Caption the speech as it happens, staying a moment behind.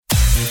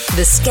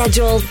The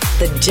schedule,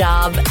 the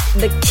job,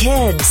 the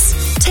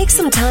kids. Take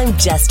some time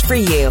just for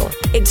you.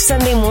 It's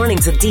Sunday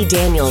Mornings with D.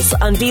 Daniels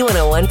on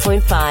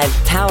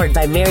B101.5, powered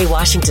by Mary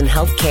Washington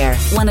Healthcare,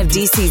 one of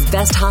D.C.'s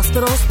best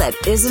hospitals that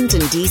isn't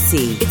in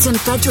D.C. It's in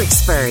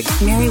Fredericksburg,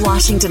 Mary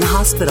Washington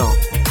Hospital.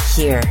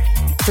 Here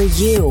for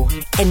you.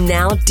 And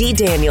now, D.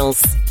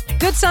 Daniels.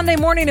 Good Sunday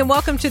morning and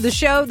welcome to the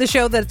show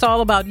that's all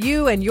about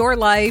you and your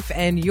life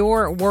and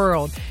your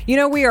world. You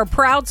know, we are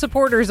proud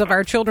supporters of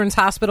our Children's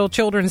Hospital,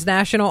 Children's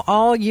National,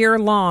 all year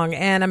long,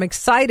 and I'm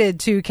excited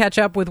to catch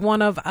up with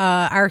one of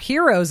our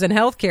heroes in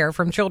healthcare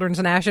from Children's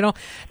National,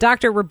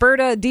 Dr.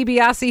 Roberta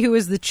DeBiasi, who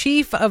is the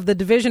chief of the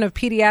Division of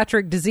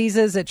Pediatric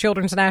Diseases at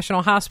Children's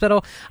National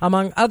Hospital.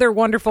 Among other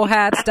wonderful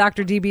hats,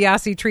 Dr.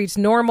 DeBiasi treats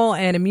normal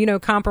and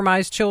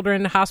immunocompromised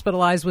children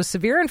hospitalized with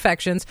severe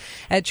infections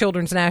at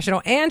Children's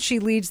National, and she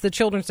leads the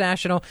Children's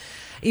National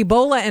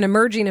Ebola and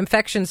Emerging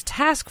Infections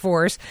Task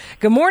Force.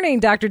 Good morning,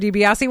 Dr.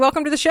 DeBiasi.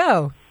 Welcome to the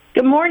show.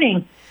 Good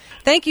morning.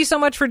 Thank you so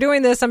much for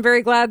doing this. I'm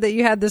very glad that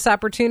you had this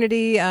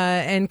opportunity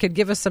and could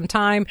give us some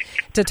time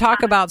to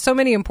talk about so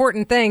many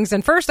important things.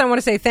 And first, I want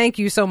to say thank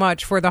you so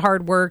much for the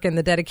hard work and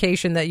the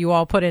dedication that you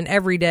all put in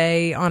every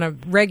day on a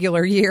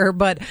regular year,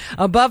 but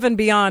above and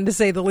beyond, to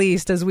say the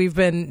least, as we've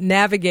been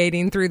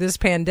navigating through this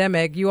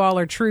pandemic. You all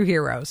are true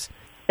heroes.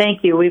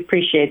 Thank you. We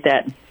appreciate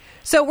that.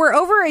 So we're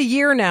over a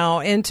year now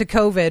into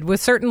COVID with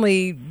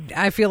certainly,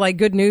 I feel like,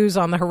 good news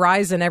on the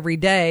horizon every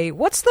day.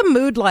 What's the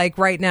mood like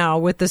right now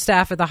with the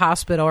staff at the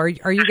hospital? Are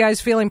you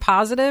guys feeling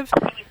positive?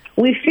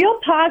 We feel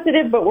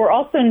positive, but we're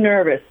also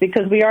nervous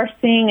because we are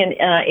seeing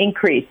an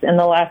increase in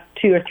the last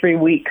 2 or 3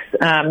 weeks.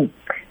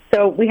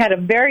 So we had a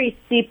very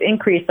steep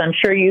increase. I'm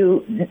sure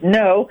you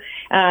know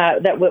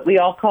that what we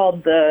all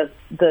called the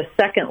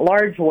second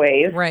large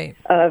wave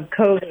of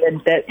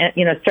COVID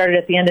that started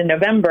at the end of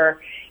November.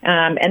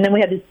 And then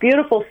we had this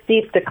beautiful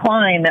steep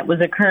decline that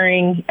was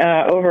occurring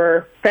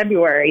over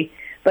February,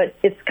 but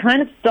it's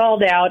kind of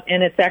stalled out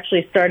and it's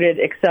actually started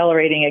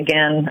accelerating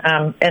again.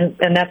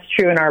 And that's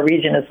true in our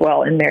region as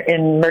well, in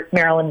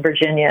Maryland,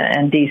 Virginia,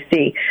 and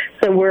D.C.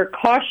 So we're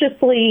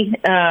cautiously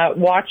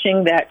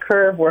watching that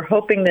curve. We're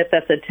hoping that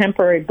that's a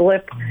temporary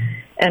blip,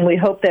 and we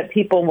hope that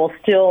people will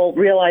still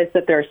realize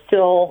that there's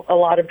still a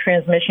lot of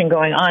transmission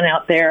going on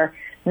out there.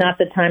 Not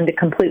the time to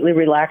completely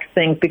relax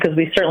things, because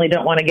we certainly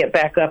don't want to get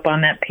back up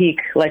on that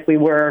peak like we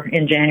were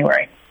in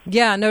January.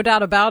 Yeah, no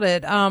doubt about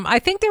it. I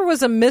think there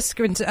was a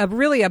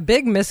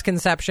big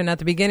misconception at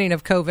the beginning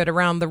of COVID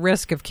around the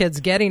risk of kids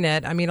getting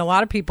it. I mean, a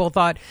lot of people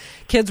thought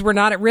kids were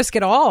not at risk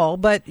at all,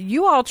 but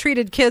you all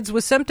treated kids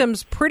with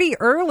symptoms pretty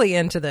early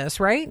into this,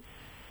 right?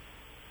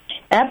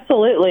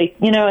 Absolutely.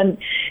 And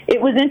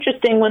it was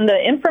interesting when the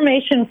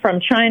information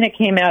from China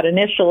came out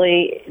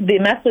initially, the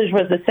message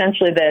was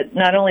essentially that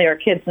not only are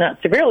kids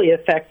not severely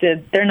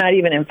affected, they're not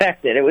even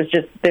infected. It was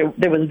just,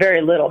 there was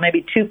very little,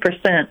 maybe 2%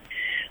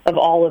 of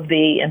all of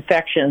the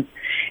infections.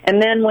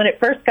 And then when it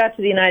first got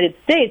to the United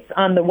States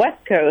on the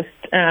West Coast,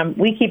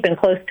 we keep in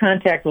close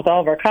contact with all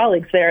of our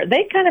colleagues there.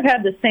 They kind of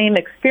had the same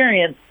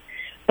experience,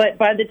 but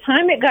by the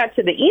time it got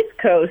to the East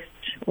Coast,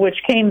 which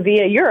came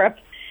via Europe,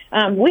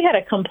 we had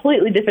a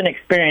completely different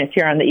experience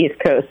here on the East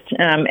Coast.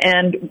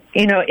 And,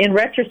 in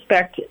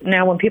retrospect,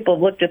 now when people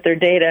have looked at their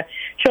data,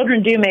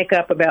 children do make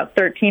up about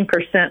 13%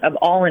 of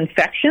all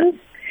infections,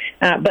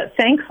 but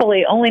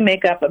thankfully only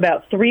make up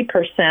about 3%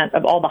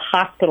 of all the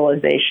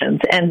hospitalizations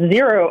and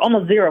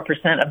almost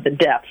 0% of the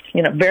deaths.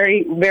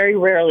 Very, very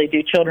rarely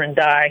do children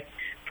die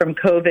from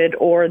COVID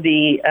or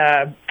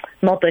the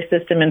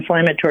multisystem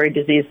inflammatory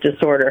disease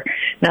disorder,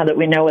 now that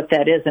we know what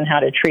that is and how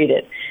to treat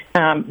it.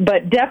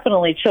 But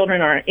definitely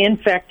children are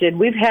infected.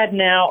 We've had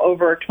now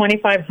over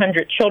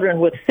 2,500 children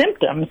with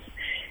symptoms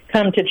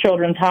come to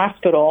Children's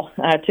Hospital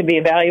to be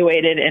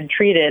evaluated and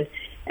treated.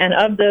 And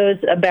of those,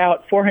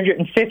 about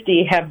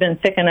 450 have been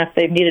sick enough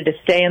they've needed to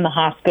stay in the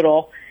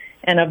hospital.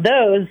 And of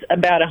those,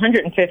 about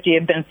 150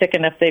 have been sick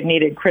enough they've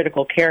needed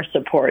critical care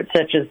support,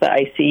 such as the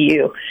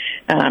ICU.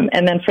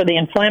 And then for the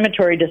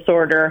inflammatory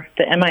disorder,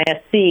 the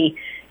MISC,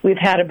 we've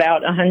had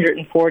about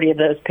 140 of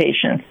those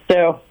patients.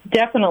 So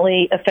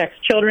definitely affects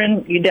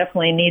children. You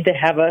definitely need to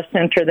have a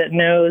center that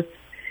knows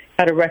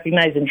how to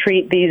recognize and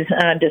treat these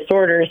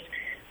disorders.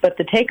 But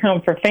the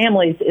take-home for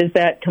families is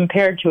that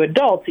compared to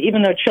adults,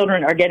 even though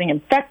children are getting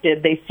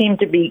infected, they seem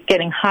to be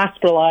getting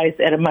hospitalized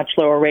at a much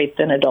lower rate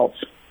than adults.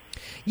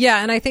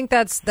 Yeah, and I think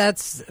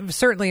that's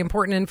certainly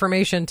important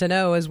information to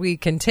know as we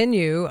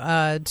continue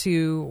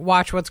to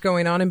watch what's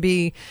going on and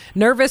be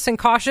nervous and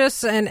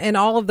cautious and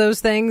all of those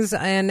things.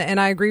 And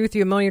I agree with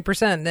you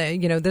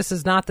 1,000,000%. This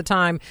is not the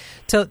time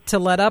to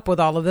let up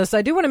with all of this.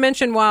 I do want to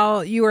mention,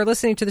 while you are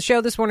listening to the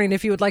show this morning,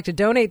 if you would like to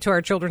donate to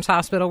our Children's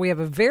Hospital, we have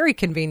a very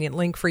convenient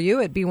link for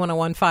you at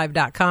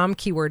b1015.com,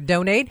 keyword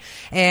donate,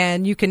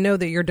 and you can know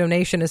that your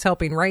donation is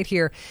helping right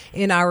here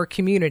in our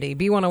community.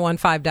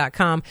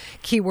 b1015.com,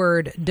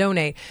 keyword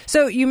donate.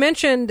 So you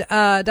mentioned,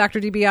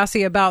 Dr.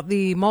 DeBiasi, about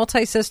the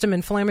multisystem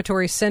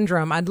inflammatory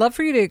syndrome. I'd love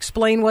for you to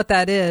explain what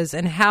that is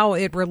and how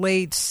it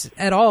relates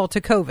at all to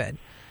COVID.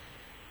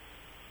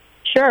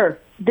 Sure.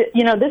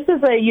 this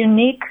is a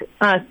unique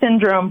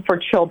syndrome for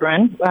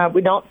children.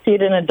 We don't see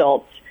it in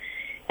adults.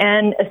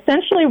 And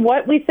essentially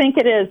what we think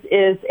it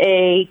is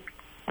a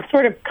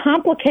sort of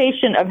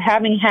complication of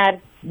having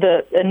had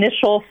the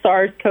initial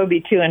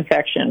SARS-CoV-2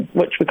 infection,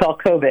 which we call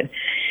COVID.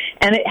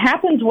 And it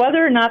happens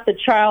whether or not the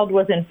child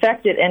was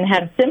infected and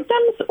had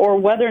symptoms, or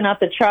whether or not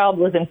the child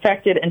was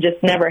infected and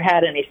just never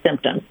had any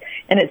symptoms.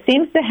 And it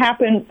seems to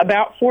happen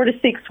about 4 to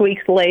 6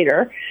 weeks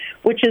later,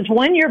 which is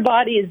when your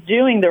body is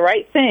doing the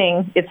right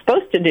thing it's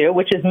supposed to do,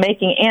 which is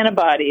making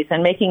antibodies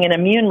and making an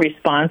immune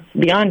response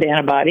beyond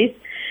antibodies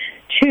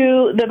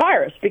to the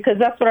virus, because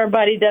that's what our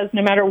body does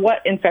no matter what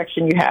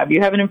infection you have.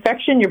 You have an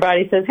infection, your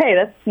body says, hey,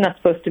 that's not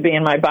supposed to be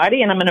in my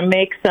body, and I'm going to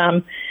make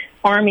some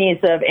armies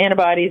of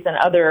antibodies and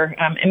other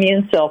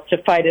immune cells to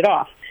fight it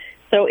off.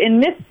 So in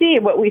MIS-C,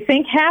 what we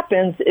think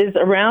happens is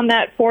around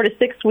that 4 to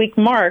 6 week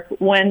mark,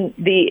 when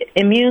the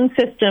immune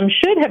system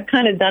should have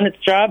kind of done its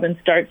job and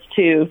starts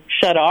to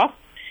shut off,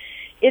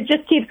 it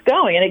just keeps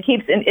going, and it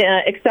keeps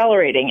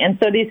accelerating. And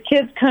so these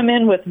kids come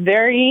in with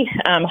very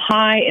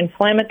high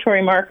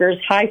inflammatory markers,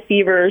 high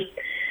fevers.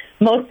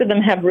 Most of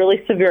them have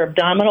really severe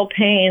abdominal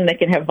pain. They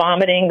can have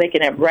vomiting. They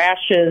can have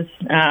rashes.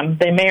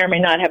 They may or may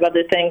not have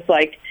other things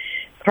like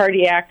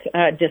cardiac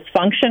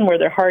dysfunction, where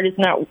their heart is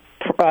not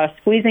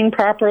squeezing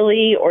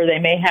properly, or they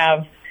may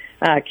have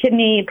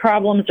kidney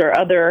problems or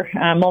other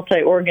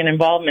multi-organ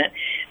involvement.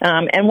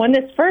 And when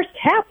this first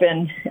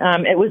happened,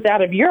 it was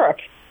out of Europe.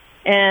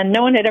 And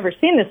no one had ever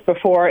seen this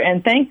before,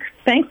 and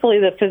thankfully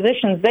the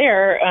physicians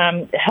there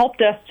helped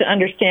us to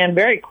understand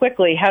very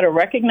quickly how to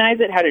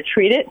recognize it, how to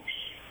treat it.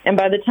 And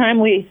by the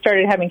time we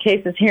started having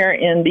cases here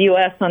in the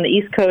U.S. on the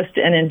East Coast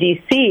and in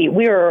D.C.,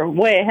 we were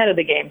way ahead of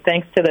the game,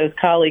 thanks to those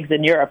colleagues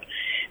in Europe.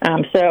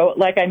 So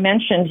like I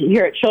mentioned,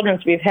 here at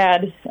Children's, we've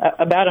had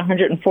about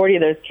 140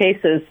 of those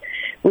cases.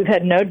 We've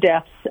had no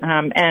deaths,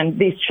 and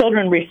these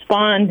children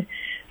respond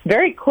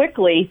very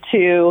quickly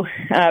to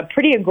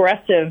pretty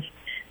aggressive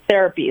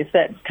therapies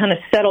that kind of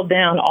settle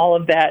down all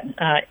of that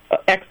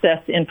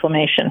excess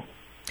inflammation.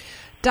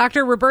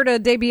 Dr. Roberta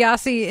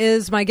DeBiasi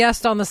is my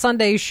guest on the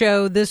Sunday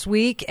show this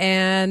week,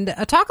 and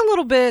talk a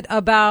little bit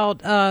about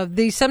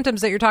the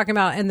symptoms that you're talking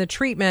about and the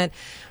treatment.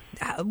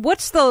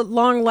 What's the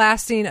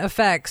long-lasting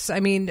effects?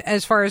 I mean,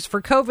 as far as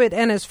for COVID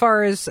and as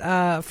far as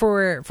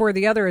for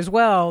the other as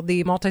well,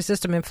 the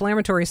multisystem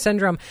inflammatory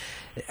syndrome,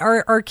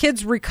 are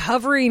kids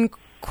recovering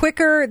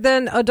quicker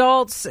than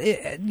adults?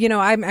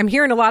 I'm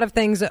hearing a lot of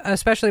things,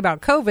 especially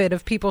about COVID,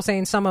 of people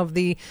saying some of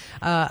the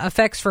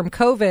effects from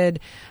COVID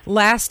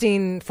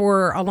lasting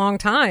for a long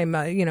time,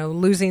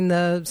 losing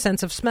the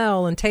sense of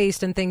smell and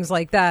taste and things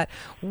like that.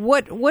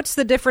 What's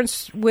the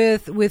difference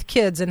with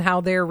kids and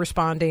how they're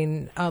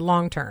responding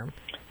long term?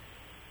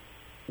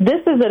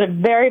 This is a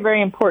very,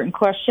 very important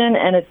question,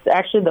 and it's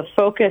actually the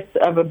focus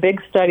of a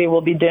big study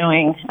we'll be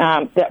doing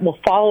that will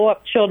follow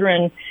up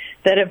children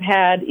that have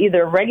had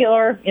either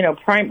regular,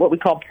 what we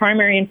call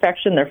primary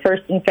infection, their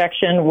first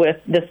infection with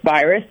this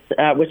virus,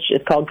 which is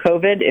called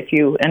COVID, if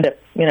you end up,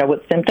 with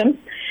symptoms,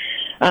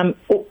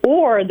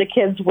 or the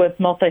kids with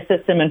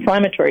multisystem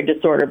inflammatory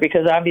disorder,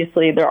 because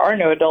obviously there are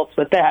no adults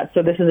with that,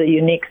 so this is a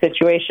unique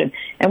situation.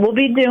 And we'll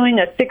be doing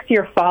a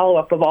 6-year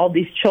follow-up of all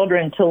these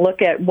children to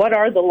look at what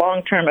are the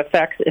long-term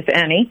effects, if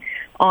any,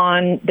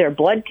 on their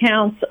blood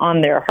counts,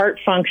 on their heart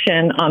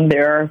function, on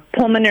their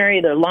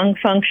pulmonary, their lung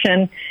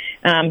function,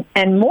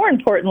 and more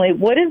importantly,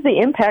 what is the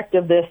impact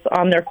of this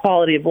on their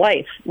quality of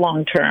life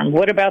long term?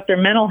 What about their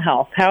mental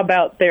health? How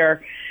about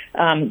their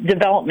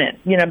development?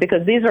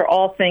 Because these are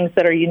all things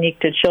that are unique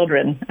to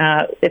children.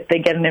 If they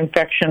get an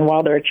infection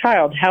while they're a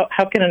child,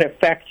 how can it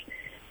affect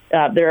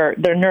their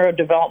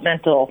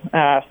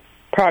neurodevelopmental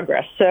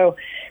progress? So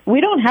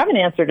we don't have an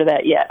answer to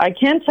that yet. I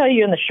can tell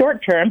you in the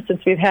short term, since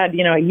we've had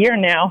a year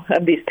now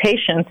of these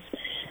patients,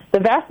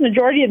 the vast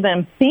majority of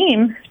them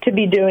seem to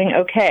be doing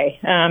okay.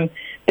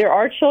 There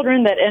are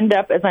children that end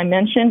up, as I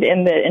mentioned,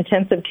 in the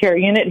intensive care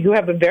unit who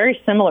have a very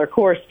similar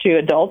course to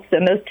adults,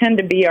 and those tend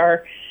to be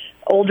our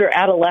older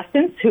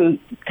adolescents who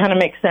kind of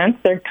make sense.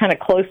 They're kind of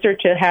closer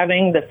to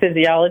having the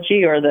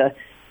physiology or the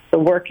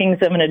workings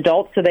of an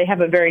adult, so they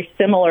have a very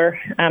similar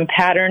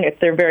pattern if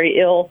they're very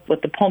ill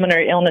with the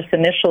pulmonary illness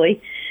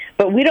initially.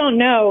 But we don't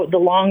know the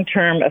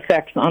long-term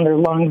effects on their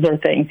lungs or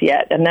things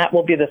yet, and that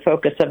will be the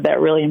focus of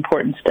that really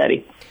important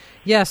study.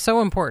 Yeah,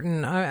 so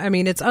important. I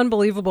mean, it's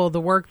unbelievable the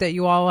work that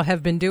you all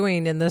have been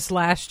doing in this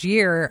last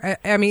year.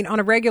 I mean, on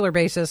a regular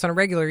basis, on a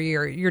regular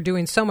year, you're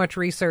doing so much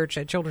research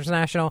at Children's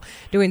National,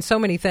 doing so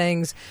many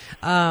things,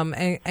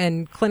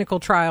 and clinical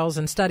trials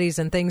and studies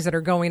and things that are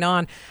going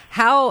on.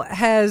 How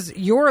has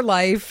your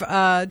life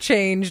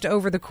changed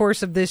over the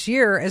course of this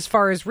year as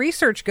far as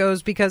research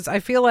goes? Because I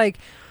feel like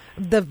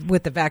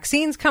with the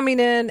vaccines coming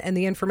in and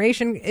the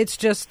information,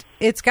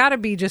 it's got to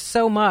be just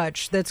so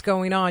much that's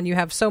going on. You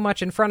have so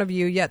much in front of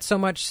you, yet so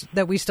much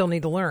that we still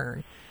need to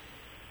learn.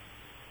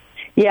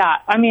 Yeah,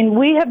 I mean,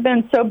 we have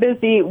been so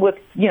busy with,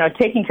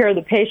 taking care of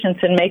the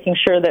patients and making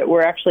sure that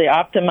we're actually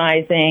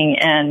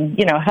optimizing and,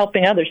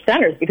 helping other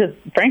centers because,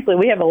 frankly,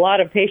 we have a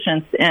lot of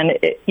patients and,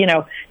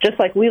 just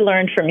like we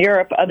learned from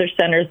Europe, other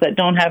centers that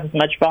don't have as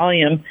much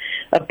volume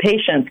of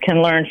patients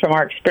can learn from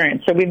our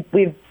experience. So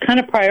we've kind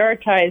of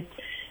prioritized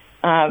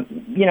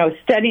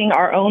studying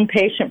our own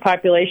patient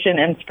population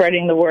and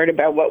spreading the word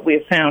about what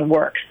we've found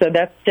works. So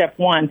that's step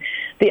one.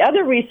 The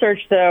other research,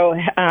 though,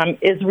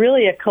 is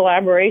really a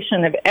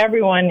collaboration of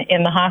everyone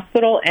in the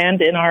hospital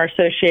and in our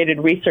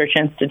associated research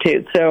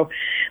institute. So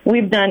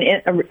we've done,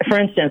 for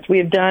instance,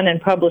 we've done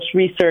and published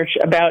research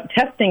about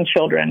testing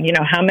children.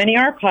 How many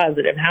are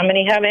positive? How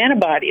many have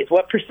antibodies?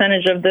 What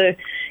percentage of the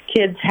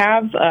kids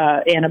have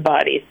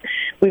antibodies?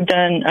 We've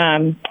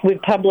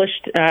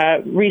published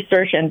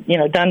research and,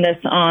 done this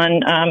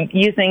on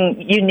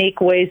using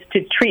unique ways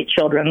to treat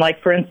children,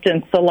 like, for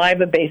instance,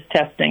 saliva-based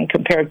testing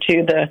compared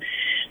to the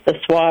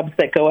swabs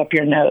that go up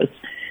your nose.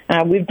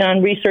 We've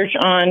done research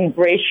on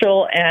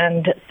racial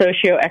and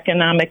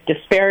socioeconomic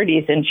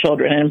disparities in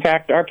children. And in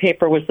fact, our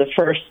paper was the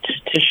first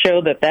to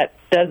show that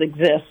does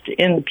exist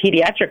in the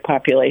pediatric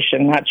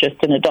population, not just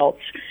in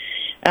adults.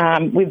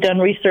 We've done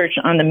research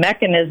on the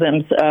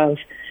mechanisms of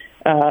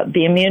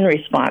the immune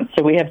response.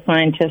 So we have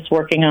scientists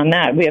working on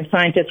that. We have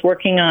scientists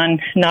working on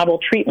novel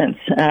treatments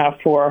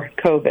for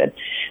COVID.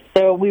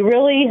 So we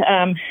really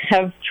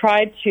have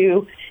tried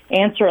to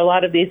answer a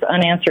lot of these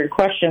unanswered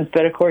questions,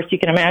 but of course you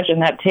can imagine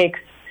that takes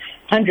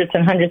hundreds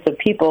and hundreds of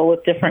people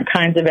with different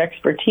kinds of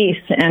expertise,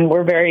 and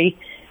we're very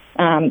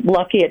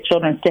lucky at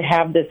Children's to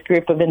have this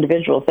group of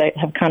individuals that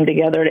have come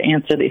together to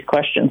answer these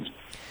questions.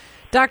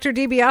 Dr.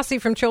 DeBiasi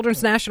from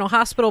Children's National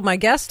Hospital, my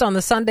guest on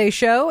the Sunday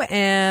show,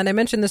 and I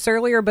mentioned this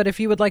earlier, but if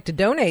you would like to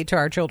donate to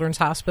our Children's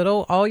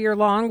Hospital all year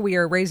long, we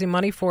are raising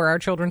money for our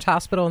Children's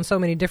Hospital in so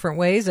many different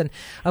ways, and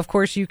of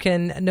course you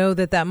can know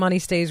that money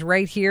stays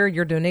right here.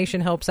 Your donation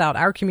helps out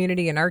our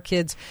community and our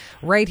kids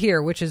right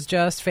here, which is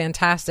just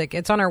fantastic.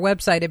 It's on our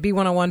website at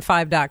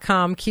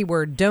b1015.com,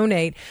 keyword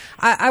donate.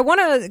 I want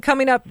to,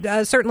 coming up,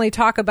 certainly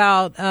talk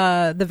about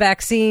the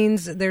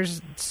vaccines.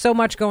 There's so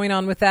much going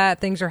on with that.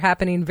 Things are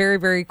happening very,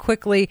 very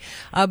quickly.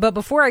 But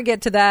before I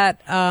get to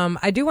that,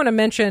 I do want to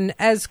mention,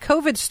 as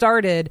COVID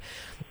started,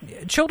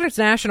 Children's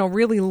National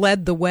really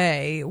led the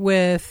way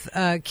with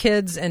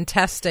kids and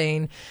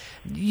testing.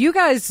 You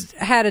guys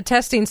had a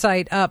testing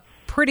site up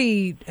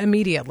pretty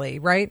immediately,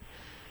 right?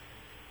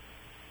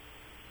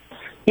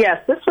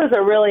 Yes, this was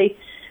a really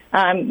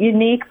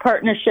unique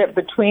partnership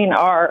between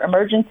our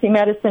emergency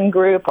medicine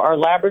group, our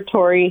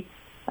laboratory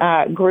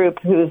group,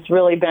 who's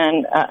really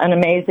been an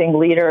amazing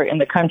leader in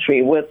the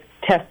country with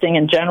testing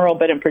in general,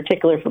 but in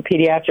particular for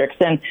pediatrics.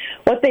 And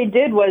what they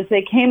did was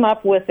they came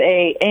up with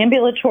a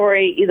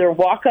ambulatory either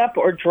walk-up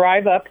or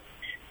drive-up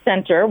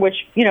center, which,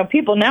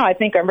 people now I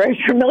think are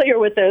very familiar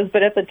with those,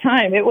 but at the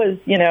time it was,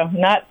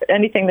 not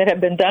anything that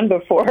had been done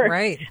before.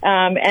 Right.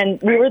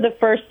 And we were the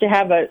first to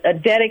have a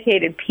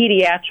dedicated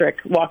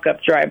pediatric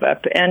walk-up,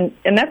 drive-up. And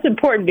that's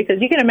important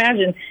because you can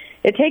imagine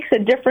it takes a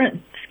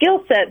different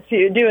skill set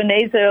to do a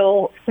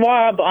nasal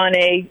swab on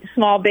a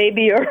small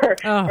baby or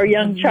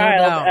young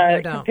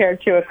child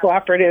compared to a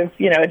cooperative,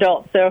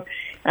 adult. So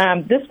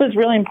this was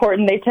really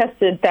important. They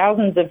tested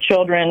thousands of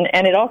children,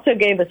 and it also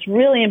gave us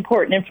really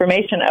important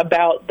information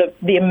about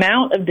the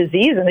amount of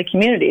disease in the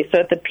community.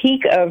 So at the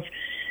peak of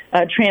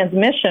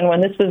transmission,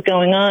 when this was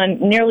going on,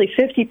 nearly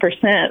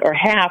 50% or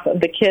half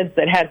of the kids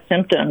that had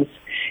symptoms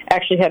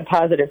actually had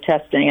positive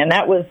testing, and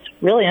that was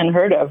really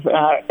unheard of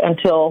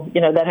until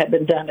that had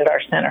been done at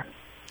our center.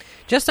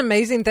 Just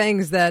amazing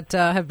things that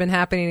have been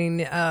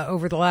happening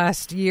over the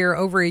last year,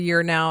 over a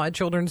year now at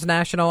Children's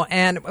National.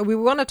 And we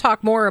want to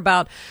talk more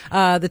about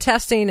the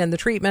testing and the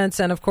treatments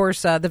and, of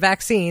course, the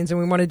vaccines. And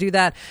we want to do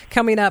that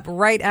coming up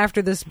right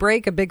after this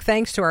break. A big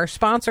thanks to our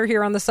sponsor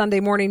here on the Sunday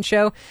Morning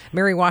Show,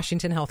 Mary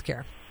Washington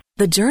Healthcare.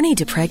 The journey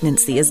to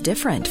pregnancy is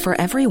different for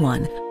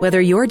everyone.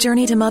 Whether your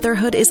journey to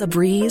motherhood is a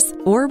breeze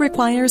or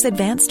requires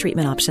advanced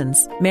treatment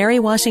options, Mary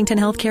Washington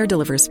Healthcare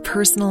delivers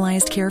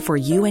personalized care for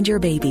you and your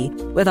baby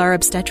with our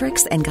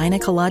obstetrics and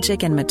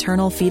gynecologic and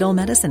maternal fetal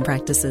medicine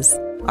practices.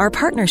 Our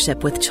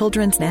partnership with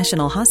Children's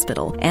National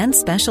Hospital and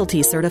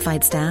specialty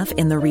certified staff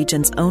in the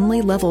region's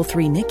only Level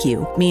 3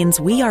 NICU means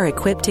we are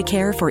equipped to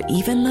care for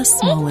even the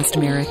smallest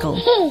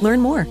miracle.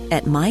 Learn more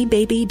at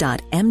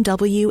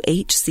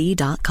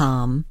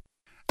mybaby.mwhc.com.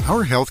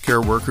 Our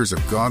healthcare workers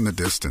have gone the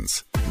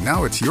distance.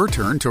 Now it's your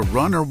turn to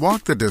run or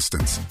walk the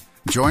distance.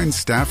 Join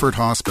Stafford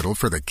Hospital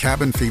for the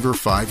Cabin Fever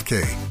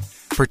 5K.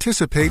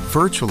 Participate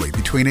virtually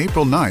between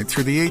April 9th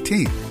through the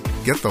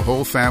 18th. Get the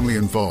whole family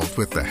involved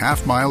with the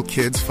Half Mile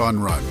Kids Fun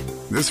Run.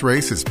 This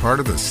race is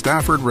part of the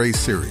Stafford Race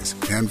Series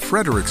and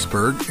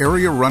Fredericksburg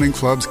Area Running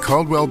Club's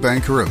Caldwell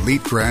Banker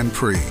Elite Grand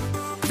Prix.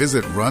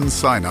 Visit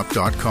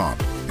runsignup.com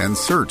and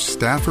search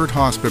Stafford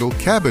Hospital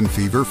Cabin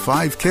Fever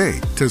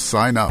 5K to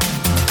sign up.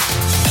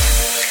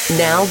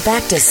 Now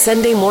back to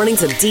Sunday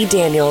Mornings with D.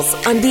 Daniels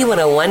on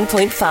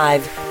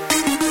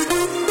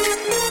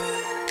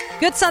B101.5.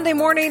 Good Sunday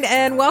morning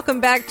and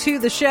welcome back to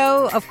the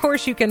show. Of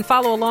course, you can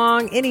follow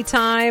along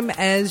anytime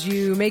as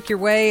you make your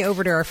way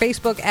over to our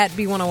Facebook at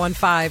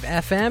B1015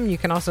 FM. You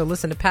can also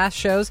listen to past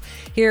shows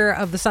here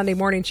of the Sunday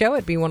Morning Show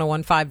at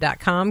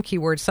B1015.com,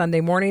 keyword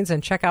Sunday Mornings,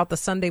 and check out the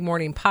Sunday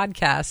Morning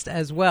Podcast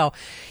as well.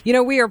 You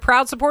know, we are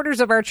proud supporters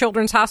of our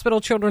Children's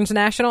Hospital, Children's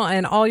National,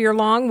 and all year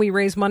long we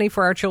raise money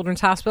for our Children's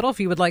Hospital. If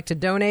you would like to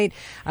donate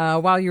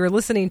while you're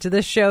listening to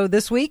this show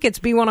this week, it's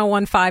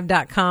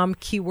B1015.com,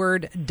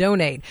 keyword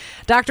donate.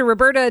 Dr.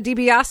 Roberta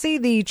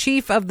DeBiasi, the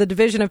chief of the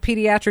Division of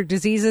Pediatric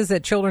Diseases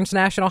at Children's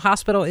National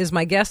Hospital, is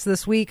my guest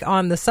this week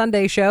on the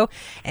Sunday show.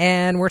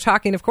 And we're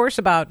talking, of course,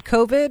 about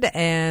COVID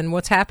and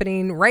what's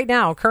happening right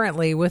now,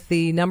 currently, with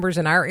the numbers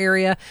in our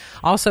area,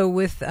 also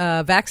with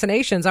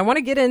vaccinations. I want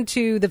to get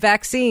into the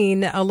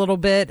vaccine a little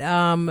bit.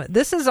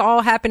 This is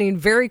all happening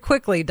very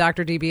quickly,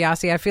 Dr.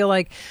 DeBiasi. I feel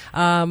like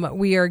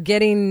we are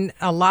getting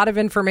a lot of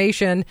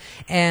information,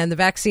 and the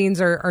vaccines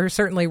are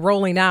certainly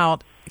rolling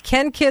out.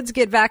 Can kids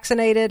get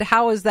vaccinated?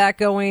 How is that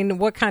going?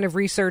 What kind of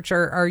research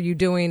are you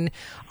doing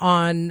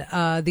on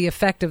the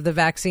effect of the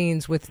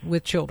vaccines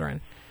with children?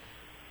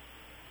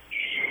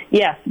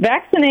 Yes,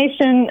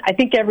 vaccination, I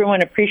think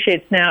everyone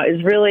appreciates now,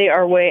 is really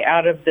our way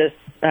out of this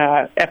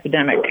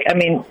epidemic. I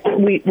mean,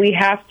 we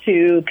have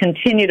to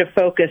continue to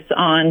focus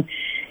on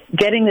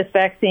getting this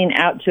vaccine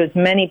out to as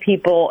many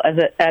people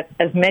at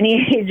as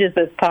many ages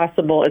as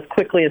possible, as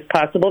quickly as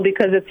possible,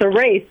 because it's a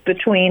race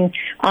between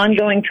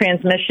ongoing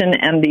transmission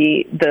and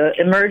the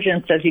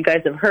emergence, as you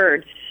guys have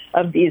heard,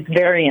 of these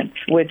variants,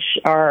 which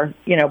are,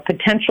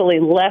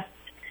 potentially less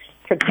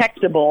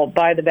protectable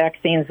by the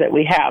vaccines that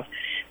we have.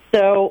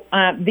 So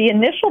the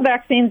initial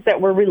vaccines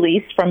that were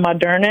released from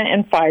Moderna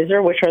and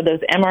Pfizer, which are those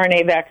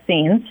mRNA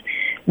vaccines,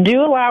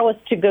 do allow us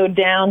to go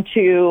down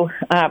to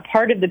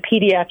part of the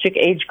pediatric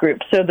age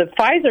group. So the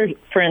Pfizer,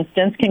 for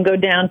instance, can go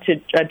down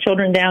to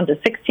children down to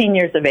 16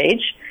 years of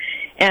age.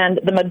 And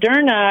the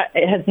Moderna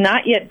has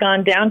not yet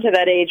gone down to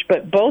that age,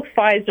 but both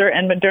Pfizer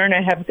and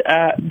Moderna have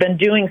been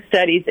doing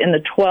studies in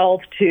the 12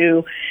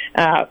 to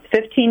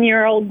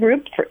 15-year-old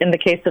group in the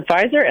case of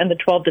Pfizer, and the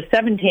 12 to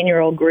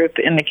 17-year-old group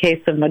in the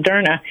case of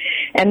Moderna.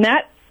 And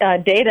that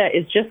data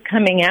is just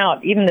coming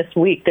out even this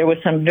week. There was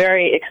some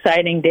very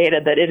exciting data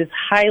that it is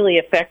highly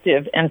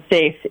effective and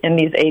safe in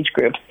these age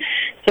groups.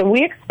 So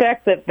we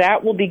expect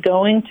that will be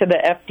going to the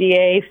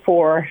FDA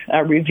for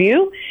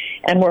review,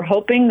 and we're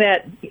hoping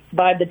that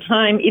by the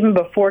time, even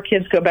before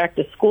kids go back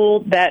to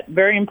school, that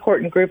very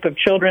important group of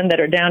children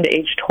that are down to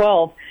age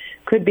 12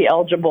 could be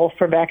eligible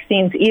for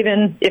vaccines,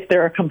 even if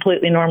they're a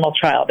completely normal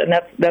child, and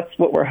that's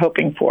what we're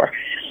hoping for.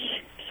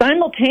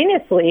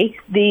 Simultaneously,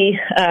 the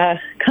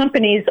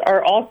companies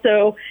are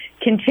also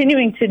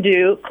continuing to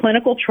do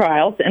clinical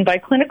trials, and by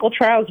clinical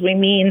trials we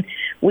mean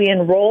we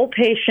enroll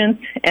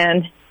patients,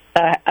 and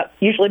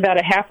usually about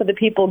a half of the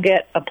people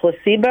get a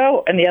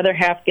placebo and the other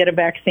half get a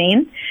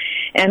vaccine,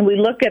 and we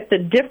look at the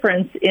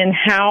difference in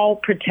how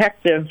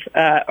protective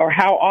or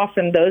how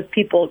often those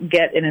people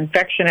get an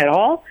infection at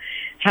all,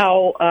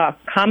 how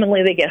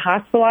commonly they get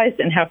hospitalized,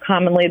 and how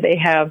commonly they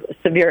have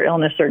severe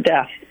illness or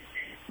death.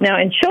 Now,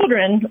 in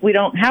children, we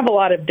don't have a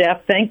lot of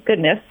death, thank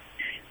goodness,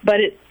 but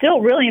it's still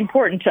really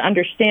important to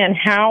understand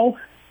how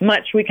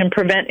much we can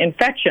prevent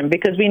infection,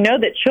 because we know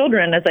that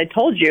children, as I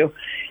told you,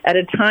 at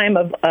a time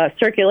of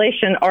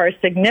circulation are a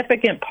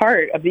significant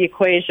part of the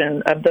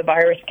equation of the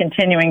virus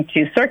continuing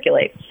to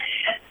circulate.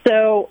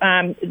 So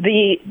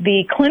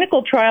the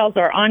clinical trials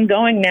are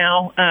ongoing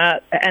now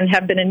and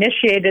have been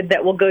initiated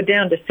that will go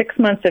down to 6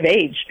 months of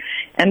age,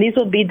 and these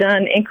will be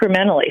done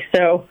incrementally.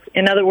 So,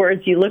 in other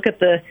words, you look at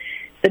the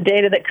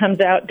data that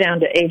comes out down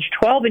to age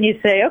 12, and you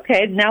say,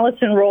 okay, now let's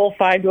enroll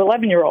 5 to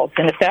 11-year-olds.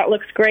 And if that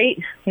looks great,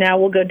 now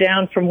we'll go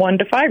down from 1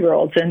 to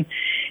 5-year-olds and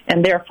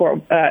therefore,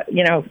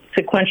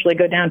 sequentially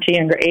go down to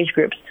younger age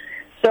groups.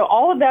 So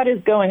all of that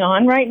is going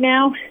on right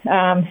now.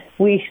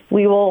 We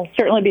will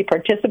certainly be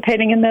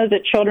participating in those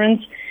at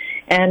Children's,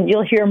 and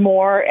you'll hear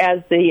more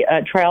as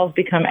the trials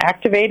become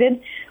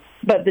activated.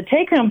 But the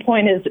take-home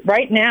point is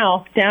right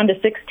now, down to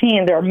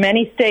 16, there are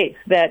many states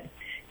that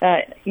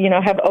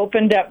have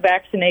opened up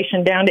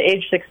vaccination down to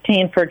age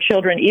 16 for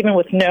children, even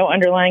with no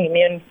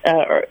underlying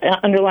or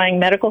underlying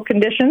medical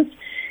conditions.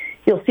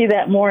 You'll see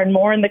that more and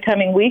more in the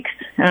coming weeks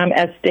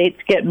as states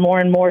get more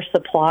and more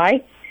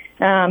supply.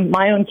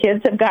 My own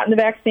kids have gotten the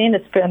vaccine.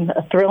 It's been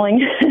a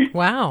thrilling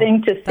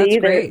thing to see.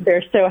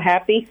 They're so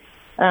happy.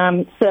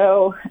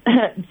 So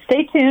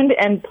stay tuned,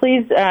 and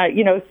please,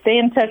 stay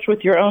in touch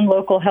with your own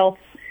local health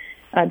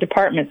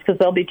departments, because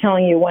they'll be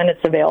telling you when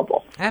it's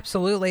available.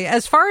 Absolutely.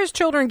 As far as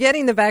children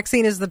getting the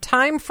vaccine, is the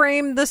time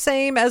frame the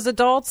same as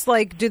adults?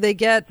 Like, do they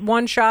get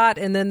one shot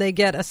and then they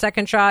get a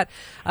second shot,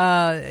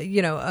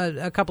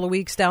 a couple of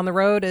weeks down the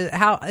road?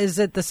 How is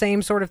it the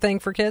same sort of thing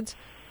for kids?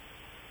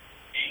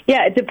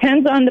 Yeah, it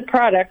depends on the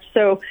product.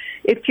 So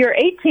if you're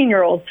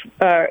 18-year-olds,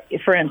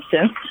 for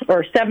instance,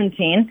 or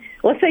 17,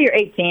 let's say you're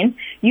 18,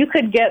 you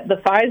could get the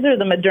Pfizer,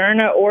 the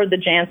Moderna, or the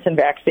Janssen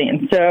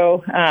vaccine.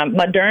 So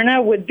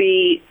Moderna would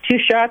be 2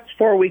 shots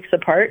 4 weeks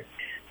apart.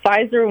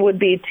 Pfizer would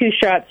be 2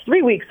 shots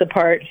 3 weeks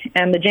apart,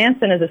 and the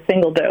Janssen is a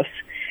single dose.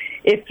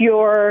 If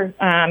you're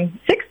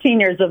 16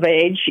 years of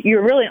age,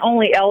 you're really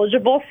only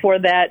eligible for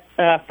that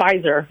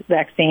Pfizer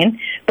vaccine,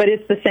 but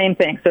it's the same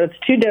thing. So it's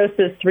 2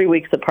 doses 3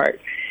 weeks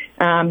apart.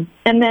 And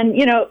then,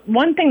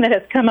 one thing that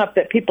has come up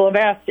that people have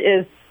asked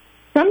is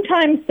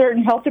sometimes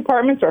certain health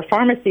departments or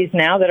pharmacies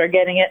now that are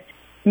getting it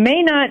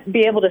may not be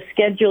able to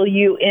schedule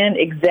you in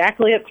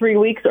exactly at 3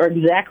 weeks or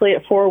exactly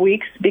at 4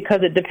 weeks because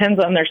it depends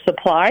on their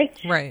supply.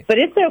 Right. But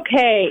it's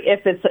okay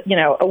if it's,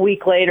 a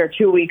week later,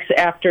 2 weeks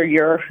after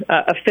your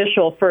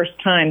official first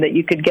time that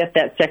you could get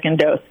that second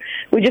dose.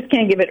 We just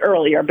can't give it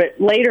earlier, but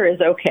later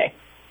is okay.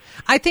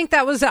 I think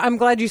I'm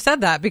glad you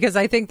said that, because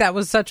I think that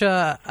was such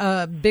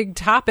a big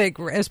topic,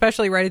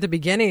 especially right at the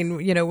beginning,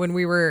 when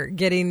we were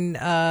hearing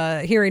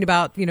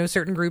about,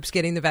 certain groups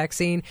getting the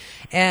vaccine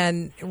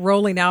and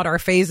rolling out our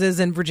phases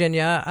in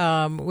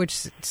Virginia,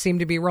 which seemed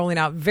to be rolling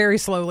out very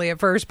slowly at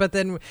first, but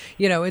then,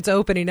 it's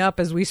opening up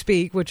as we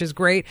speak, which is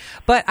great.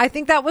 But I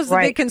think that was the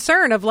big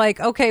concern of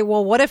okay,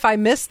 well, what if I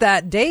missed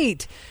that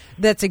date?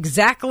 That's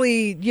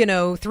exactly,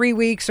 3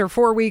 weeks or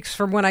 4 weeks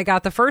from when I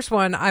got the first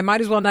one. I might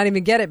as well not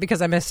even get it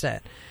because I missed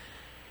it.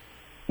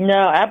 No,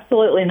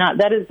 absolutely not.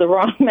 That is the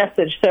wrong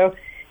message. So,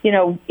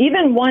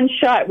 even one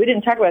shot, we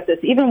didn't talk about this,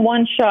 even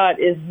one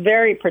shot is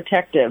very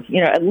protective,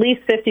 at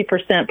least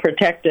 50%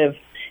 protective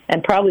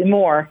and probably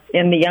more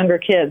in the younger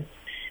kids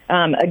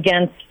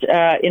against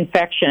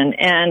infection.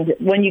 And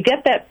when you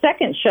get that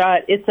second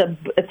shot, it's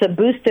a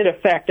boosted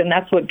effect, and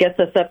that's what gets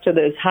us up to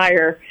those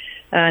higher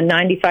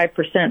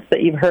 95%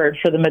 that you've heard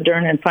for the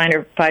Moderna and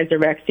Pfizer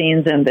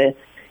vaccines, and the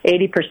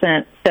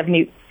 80%,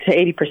 70 to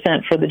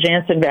 80% for the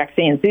Janssen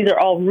vaccines. These are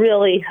all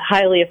really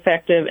highly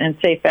effective and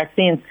safe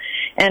vaccines.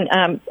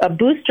 And a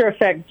booster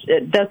effect,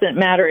 it doesn't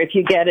matter if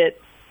you get it,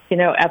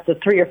 at the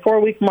 3 or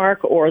 4 week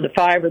mark or the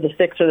 5 or the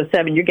 6 or the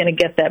 7, you're going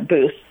to get that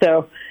boost.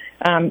 So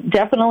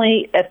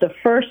definitely at the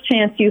first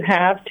chance you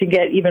have to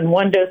get even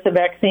one dose of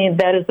vaccine,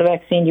 that is the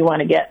vaccine you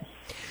want to get.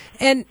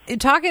 And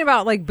talking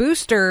about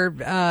booster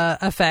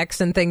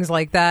effects and things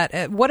like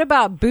that, what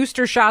about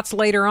booster shots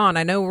later on?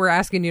 I know we're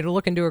asking you to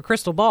look into a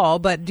crystal ball,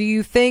 but do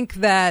you think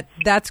that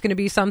that's going to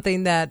be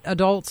something that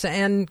adults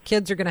and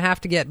kids are going to have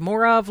to get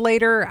more of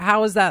later?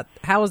 How is that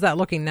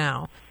looking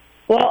now?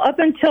 Well, up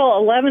until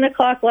 11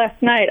 o'clock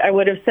last night, I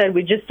would have said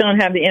we just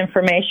don't have the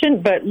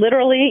information. But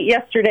literally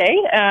yesterday,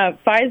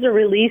 Pfizer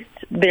released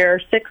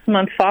their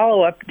 6-month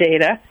follow-up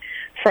data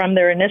from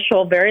their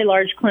initial very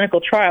large clinical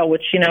trial,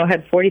 which,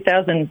 had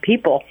 40,000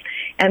 people.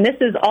 And this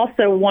is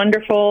also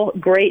wonderful,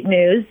 great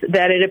news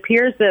that it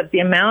appears that the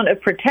amount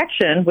of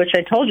protection, which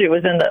I told you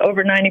was in the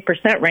over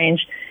 90%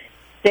 range,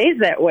 stays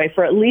that way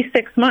for at least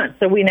 6 months.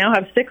 So we now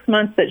have 6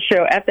 months that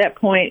show at that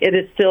point it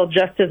is still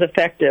just as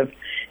effective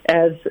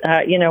as,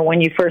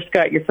 when you first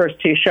got your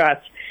first 2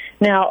 shots.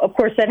 Now, of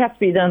course, that has to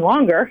be done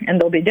longer, and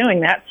they'll be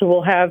doing that. So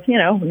we'll have,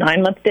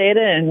 9-month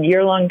data and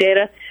year-long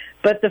data.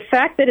 But the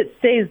fact that it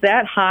stays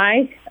that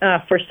high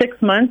for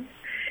 6 months,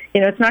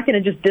 it's not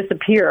going to just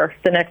disappear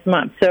the next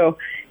month. So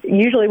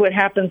usually what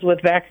happens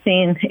with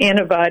vaccine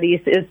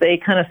antibodies is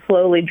they kind of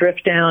slowly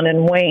drift down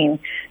and wane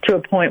to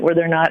a point where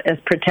they're not as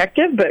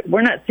protective. But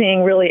we're not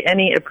seeing really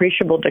any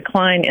appreciable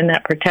decline in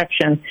that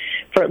protection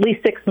for at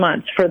least 6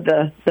 months for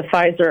the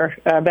Pfizer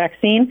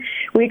vaccine.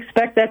 We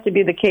expect that to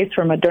be the case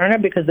for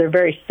Moderna because they're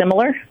very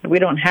similar. We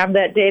don't have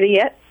that data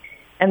yet.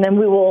 And then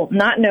we will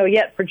not know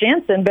yet for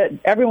Janssen, but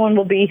everyone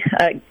will be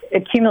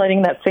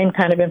accumulating that same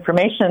kind of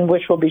information,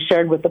 which will be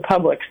shared with the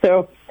public.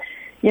 So,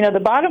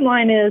 the bottom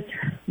line is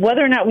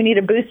whether or not we need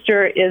a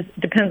booster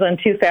depends on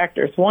 2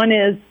 factors. One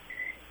is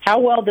how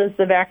well does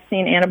the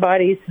vaccine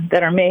antibodies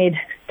that are made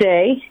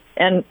stay?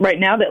 And right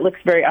now that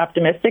looks very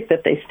optimistic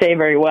that they stay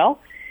very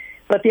well.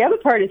 But the other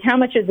part is how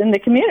much is in the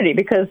community,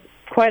 because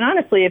quite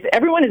honestly, if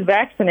everyone is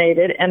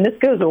vaccinated and this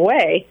goes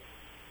away,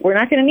 we're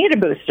not going to need a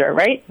booster,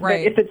 right? But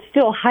if it's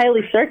still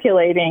highly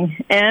circulating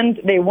and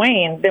they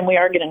wane, then we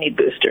are going to need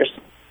boosters.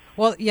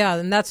 Well, yeah,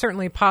 and that's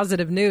certainly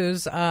positive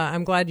news.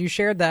 I'm glad you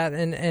shared that,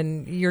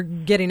 and you're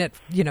getting it,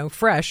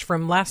 fresh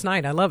from last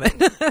night. I love it.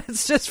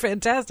 It's just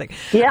fantastic.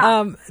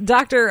 Yeah.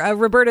 Dr.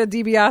 Roberta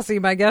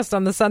DeBiasi, my guest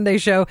on the Sunday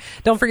show.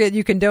 Don't forget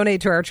you can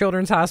donate to our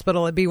children's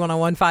hospital at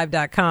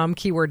b1015.com,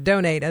 keyword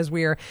donate, as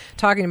we are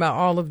talking about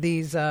all of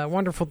these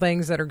wonderful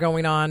things that are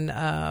going on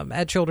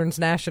at Children's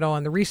National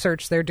and the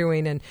research they're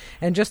doing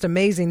and just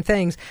amazing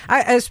things.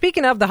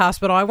 Speaking of the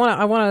hospital, I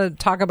want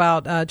to talk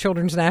about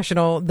Children's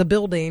National, the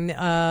building,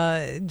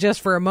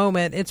 just for a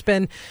moment. It's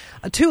been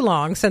too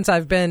long since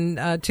I've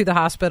been to the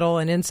hospital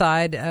and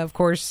inside. Of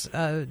course,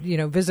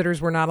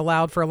 visitors were not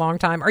allowed for a long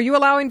time. Are you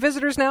allowing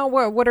visitors now?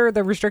 What are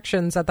the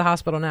restrictions at the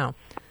hospital now?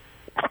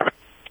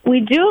 We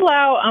do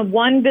allow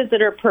 1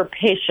 visitor per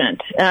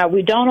patient.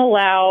 We don't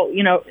allow,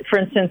 for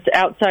instance,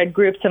 outside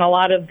groups, and a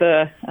lot of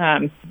the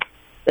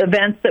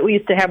events that we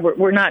used to have.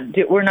 We're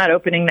not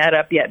opening that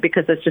up yet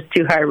because it's just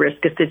too high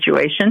risk a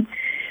situation.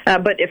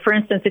 But for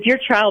instance, if your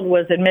child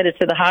was admitted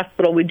to the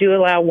hospital, we do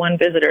allow one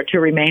visitor to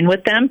remain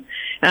with them.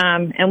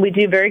 And we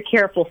do very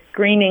careful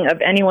screening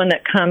of anyone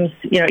that comes,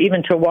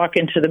 even to walk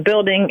into the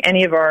building,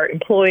 any of our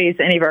employees,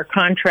 any of our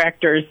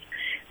contractors.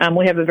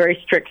 We have a very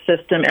strict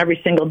system. Every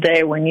single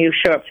day when you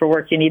show up for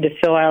work, you need to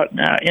fill out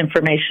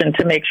information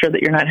to make sure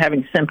that you're not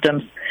having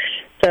symptoms.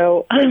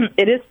 So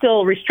it is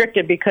still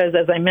restricted because,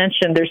 as I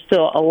mentioned, there's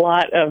still a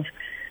lot of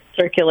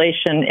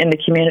circulation in the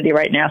community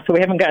right now. So we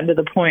haven't gotten to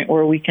the point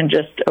where we can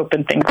just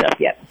open things up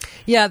yet.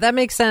 Yeah, that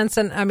makes sense.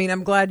 And I mean,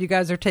 I'm glad you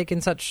guys are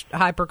taking such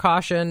high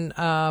precaution.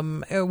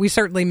 We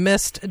certainly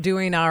missed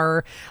doing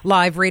our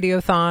live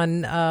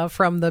radiothon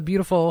from the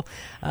beautiful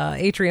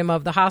atrium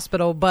of the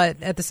hospital.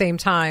 But at the same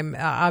time,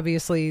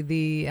 obviously,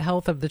 the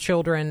health of the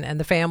children and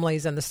the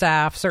families and the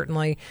staff,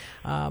 certainly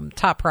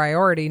top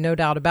priority, no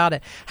doubt about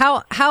it.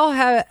 How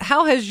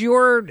has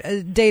your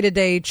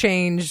day-to-day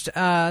changed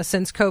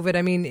since COVID?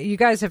 I mean, you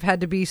guys have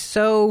had to be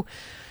so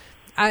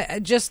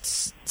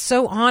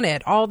on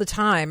it all the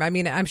time. I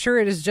mean, I'm sure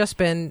it has just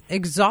been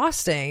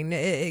exhausting.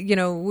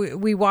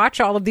 We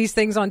watch all of these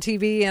things on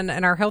TV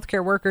and our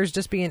healthcare workers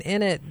just being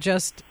in it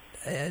just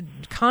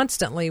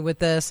constantly with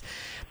this.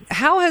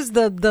 How has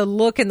the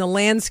look and the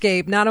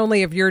landscape, not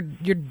only of your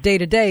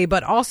day-to-day,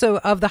 but also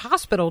of the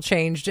hospital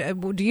changed?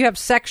 Do you have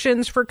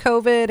sections for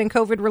COVID and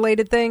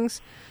COVID-related things?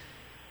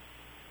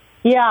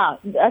 Yeah,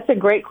 that's a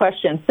great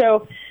question.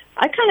 So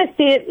I kind of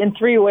see it in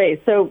three ways.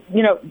 So,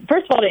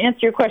 first of all, to answer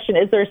your question,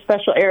 is there a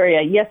special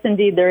area? Yes,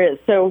 indeed, there is.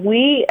 So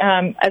we,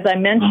 as I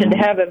mentioned,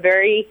 have a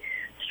very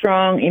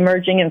strong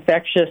emerging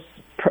infections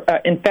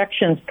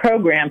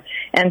program.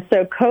 And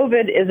so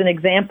COVID is an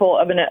example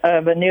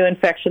of a new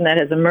infection that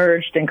has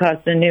emerged and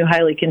caused a new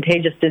highly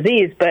contagious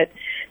disease. But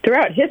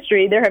throughout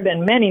history, there have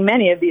been many,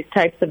 many of these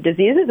types of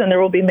diseases, and there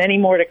will be many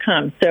more to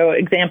come. So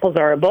examples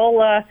are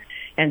Ebola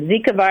and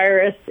Zika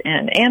virus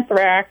and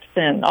anthrax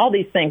and all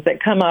these things that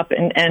come up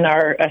and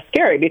are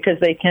scary because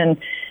they can,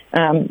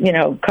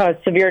 cause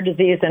severe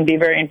disease and be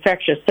very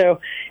infectious. So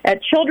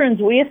at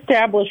Children's, we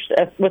established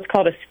what's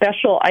called a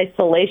special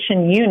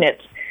isolation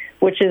unit,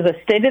 which is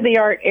a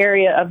state-of-the-art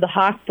area of the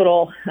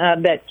hospital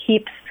that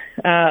keeps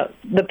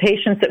the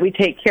patients that we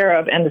take care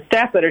of and the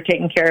staff that are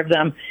taking care of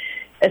them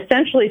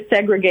essentially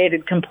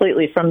segregated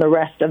completely from the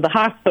rest of the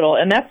hospital.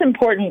 And that's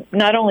important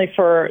not only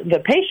for the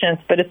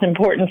patients, but it's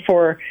important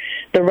for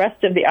the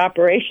rest of the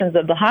operations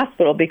of the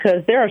hospital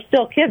because there are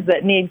still kids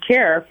that need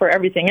care for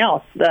everything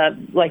else,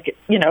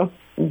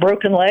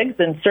 broken legs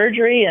and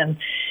surgery and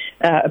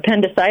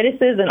appendicitis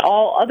and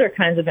all other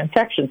kinds of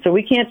infections. So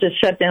we can't just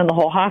shut down the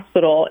whole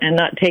hospital and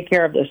not take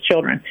care of those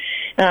children.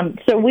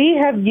 So we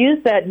have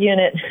used that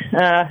unit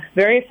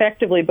very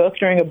effectively both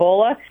during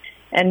Ebola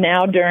and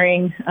now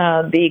during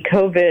the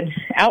COVID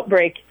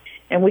outbreak.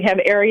 And we have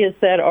areas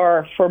that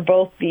are for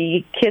both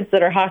the kids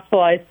that are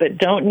hospitalized but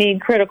don't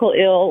need critical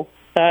ill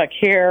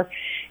care,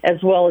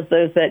 as well as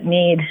those that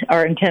need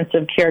our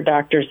intensive care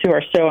doctors who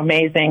are so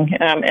amazing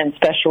and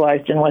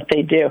specialized in what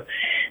they do.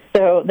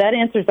 So that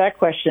answers that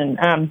question.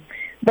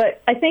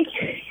 But I think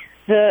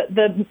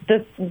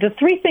the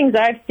three things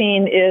I've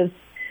seen is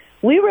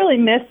we really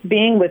miss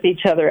being with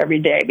each other every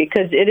day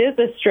because it is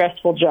a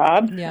stressful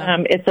job. Yeah.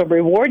 It's a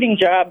rewarding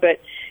job, but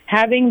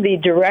having the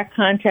direct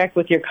contact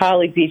with your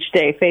colleagues each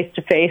day,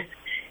 face-to-face,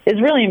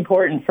 is really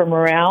important for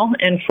morale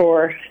and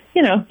for,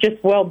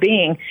 just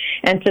well-being.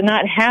 And to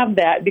not have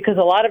that, because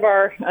a lot of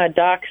our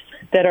docs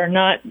that are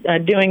not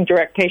doing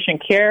direct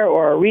patient care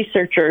or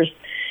researchers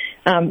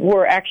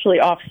were actually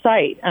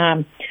off-site.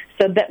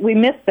 So that we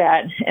miss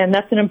that, and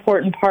that's an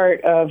important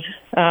part of,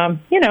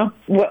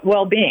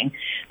 well-being.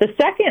 The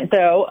second,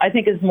 though, I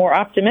think is more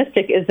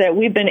optimistic, is that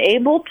we've been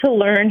able to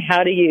learn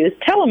how to use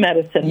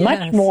telemedicine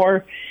much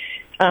more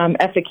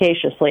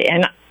efficaciously.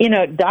 And,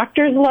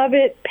 doctors love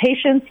it,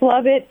 patients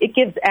love it. It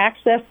gives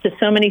access to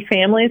so many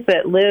families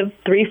that live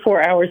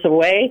 3-4 hours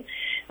away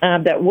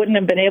that wouldn't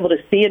have been able to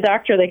see a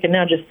doctor. They can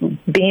now just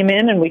beam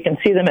in and we can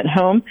see them at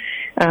home.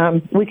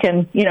 We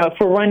can, if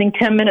we're running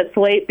 10 minutes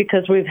late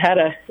because we've had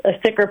a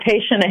sicker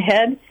patient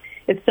ahead,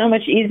 it's so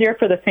much easier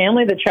for the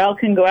family. The child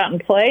can go out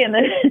and play, and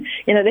then,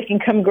 they can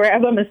come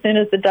grab them as soon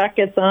as the doc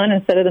gets on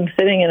instead of them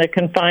sitting in a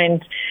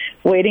confined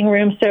waiting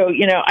room. So,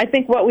 I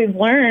think what we've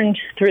learned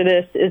through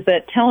this is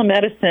that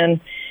telemedicine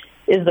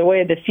is the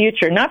way of the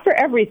future. Not for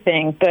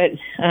everything, but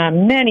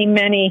many,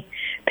 many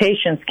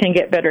patients can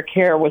get better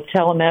care with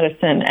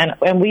telemedicine,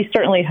 and we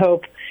certainly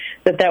hope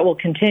that will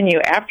continue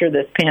after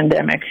this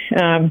pandemic.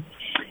 And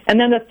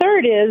then the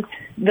third is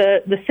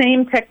the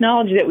same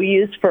technology that we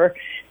use for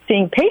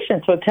seeing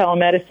patients with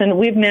telemedicine.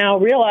 We've now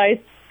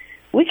realized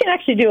we can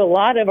actually do a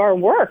lot of our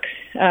work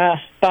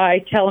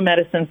by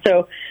telemedicine.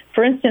 So,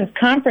 for instance,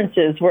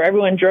 conferences where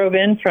everyone drove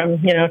in from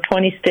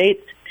 20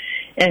 states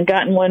and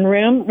got in one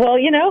room, well,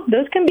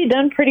 those can be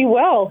done pretty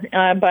well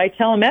by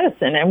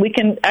telemedicine, and we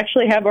can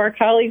actually have our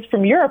colleagues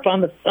from Europe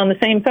on the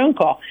same phone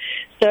call.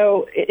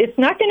 So it's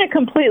not going to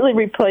completely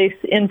replace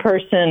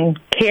in-person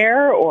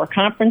care or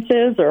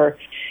conferences or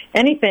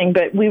anything,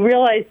 but we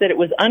realized that it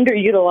was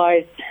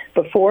underutilized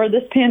before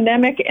this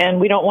pandemic, and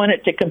we don't want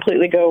it to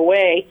completely go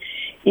away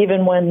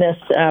even when this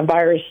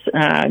virus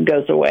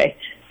goes away.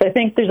 So I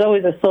think there's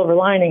always a silver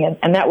lining,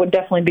 and that would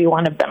definitely be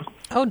one of them.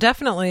 Oh,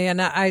 definitely.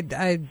 And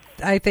I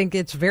think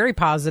it's very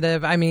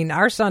positive. I mean,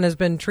 our son has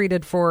been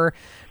treated for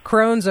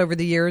Crohn's over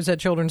the years at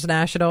Children's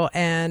National,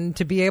 and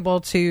to be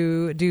able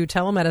to do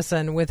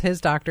telemedicine with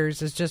his doctors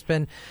has just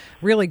been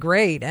really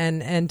great.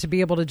 And to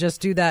be able to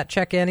just do that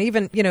check in,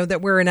 even,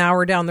 that we're an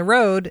hour down the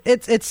road,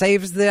 it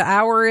saves the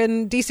hour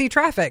in DC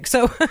traffic.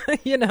 So,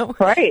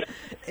 right.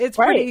 It's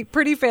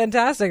pretty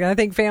fantastic. And I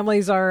think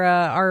families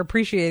are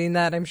appreciating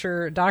that. I'm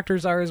sure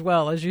doctors are as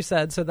well, as you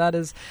said. So that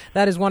is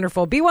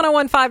wonderful.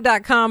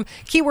 B1015.com,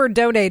 keyword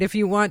donate if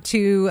you want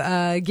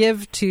to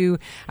give to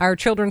our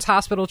Children's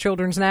Hospital,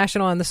 Children's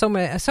National, and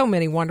so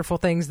many wonderful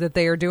things that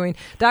they are doing.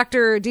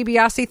 Dr.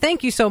 DeBiasi,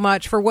 thank you so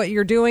much for what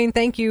you're doing.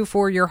 Thank you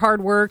for your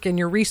hard work and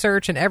your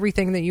research and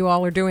everything that you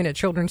all are doing at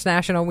Children's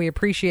National. We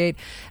appreciate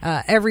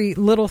every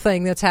little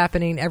thing that's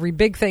happening, every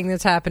big thing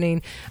that's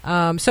happening.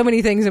 So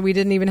many things that we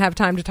didn't even have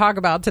time to talk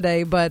about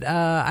today, but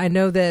I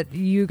know that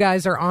you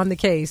guys are on the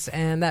case,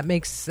 and that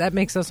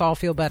makes us all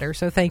feel better.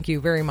 So thank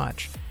you very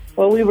much.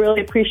 Well, we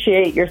really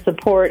appreciate your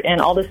support and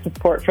all the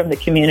support from the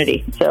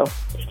community. So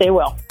stay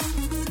well.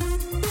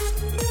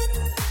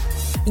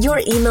 Your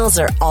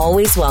emails are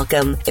always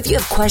welcome. If you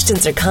have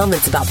questions or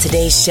comments about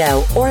today's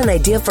show or an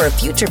idea for a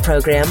future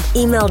program,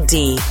 email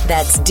Dee,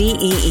 that's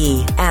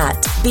DEE, at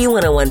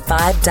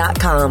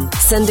B1015.com.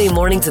 Sunday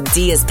Mornings with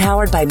Dee is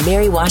powered by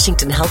Mary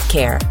Washington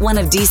Healthcare, one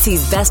of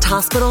DC's best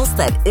hospitals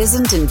that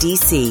isn't in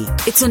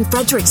DC. It's in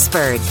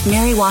Fredericksburg,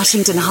 Mary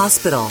Washington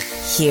Hospital.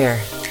 Here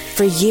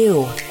for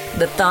you.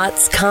 The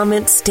thoughts,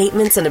 comments,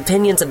 statements, and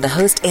opinions of the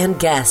host and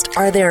guest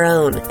are their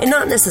own, and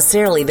not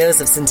necessarily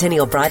those of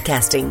Centennial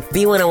Broadcasting,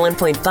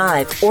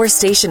 B101.5, or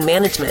station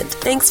management.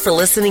 Thanks for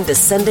listening to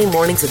Sunday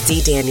Mornings with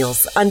Dee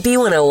Daniels on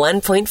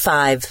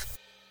B101.5.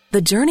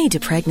 The journey to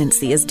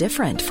pregnancy is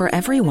different for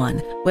everyone.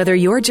 Whether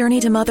your journey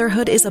to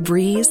motherhood is a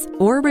breeze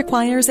or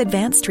requires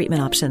advanced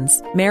treatment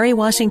options, Mary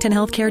Washington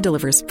Healthcare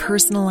delivers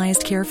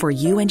personalized care for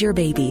you and your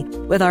baby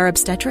with our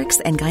obstetrics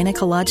and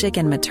gynecologic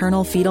and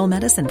maternal fetal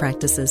medicine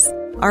practices.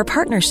 Our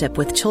partnership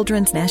with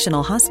Children's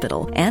National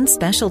Hospital and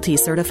specialty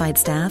certified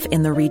staff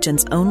in the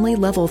region's only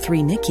Level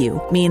 3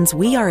 NICU means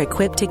we are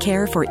equipped to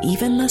care for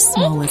even the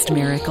smallest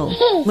miracle.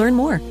 Learn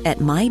more at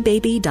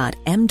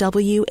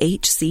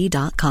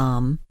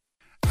mybaby.mwhc.com.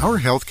 Our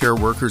healthcare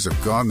workers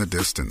have gone the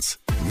distance.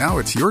 Now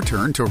it's your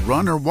turn to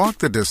run or walk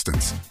the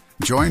distance.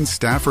 Join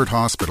Stafford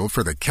Hospital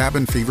for the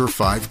Cabin Fever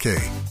 5K.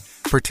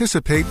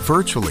 Participate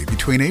virtually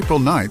between April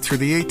 9th through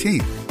the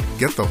 18th.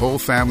 Get the whole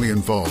family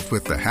involved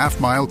with the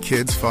Half-Mile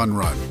Kids Fun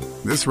Run.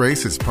 This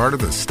race is part of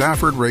the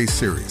Stafford Race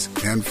Series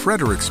and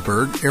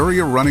Fredericksburg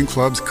Area Running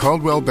Club's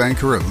Caldwell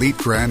Banker Elite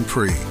Grand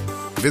Prix.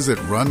 Visit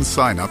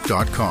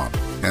runsignup.com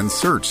and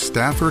search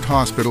Stafford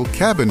Hospital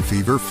Cabin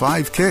Fever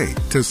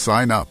 5K to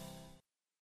sign up.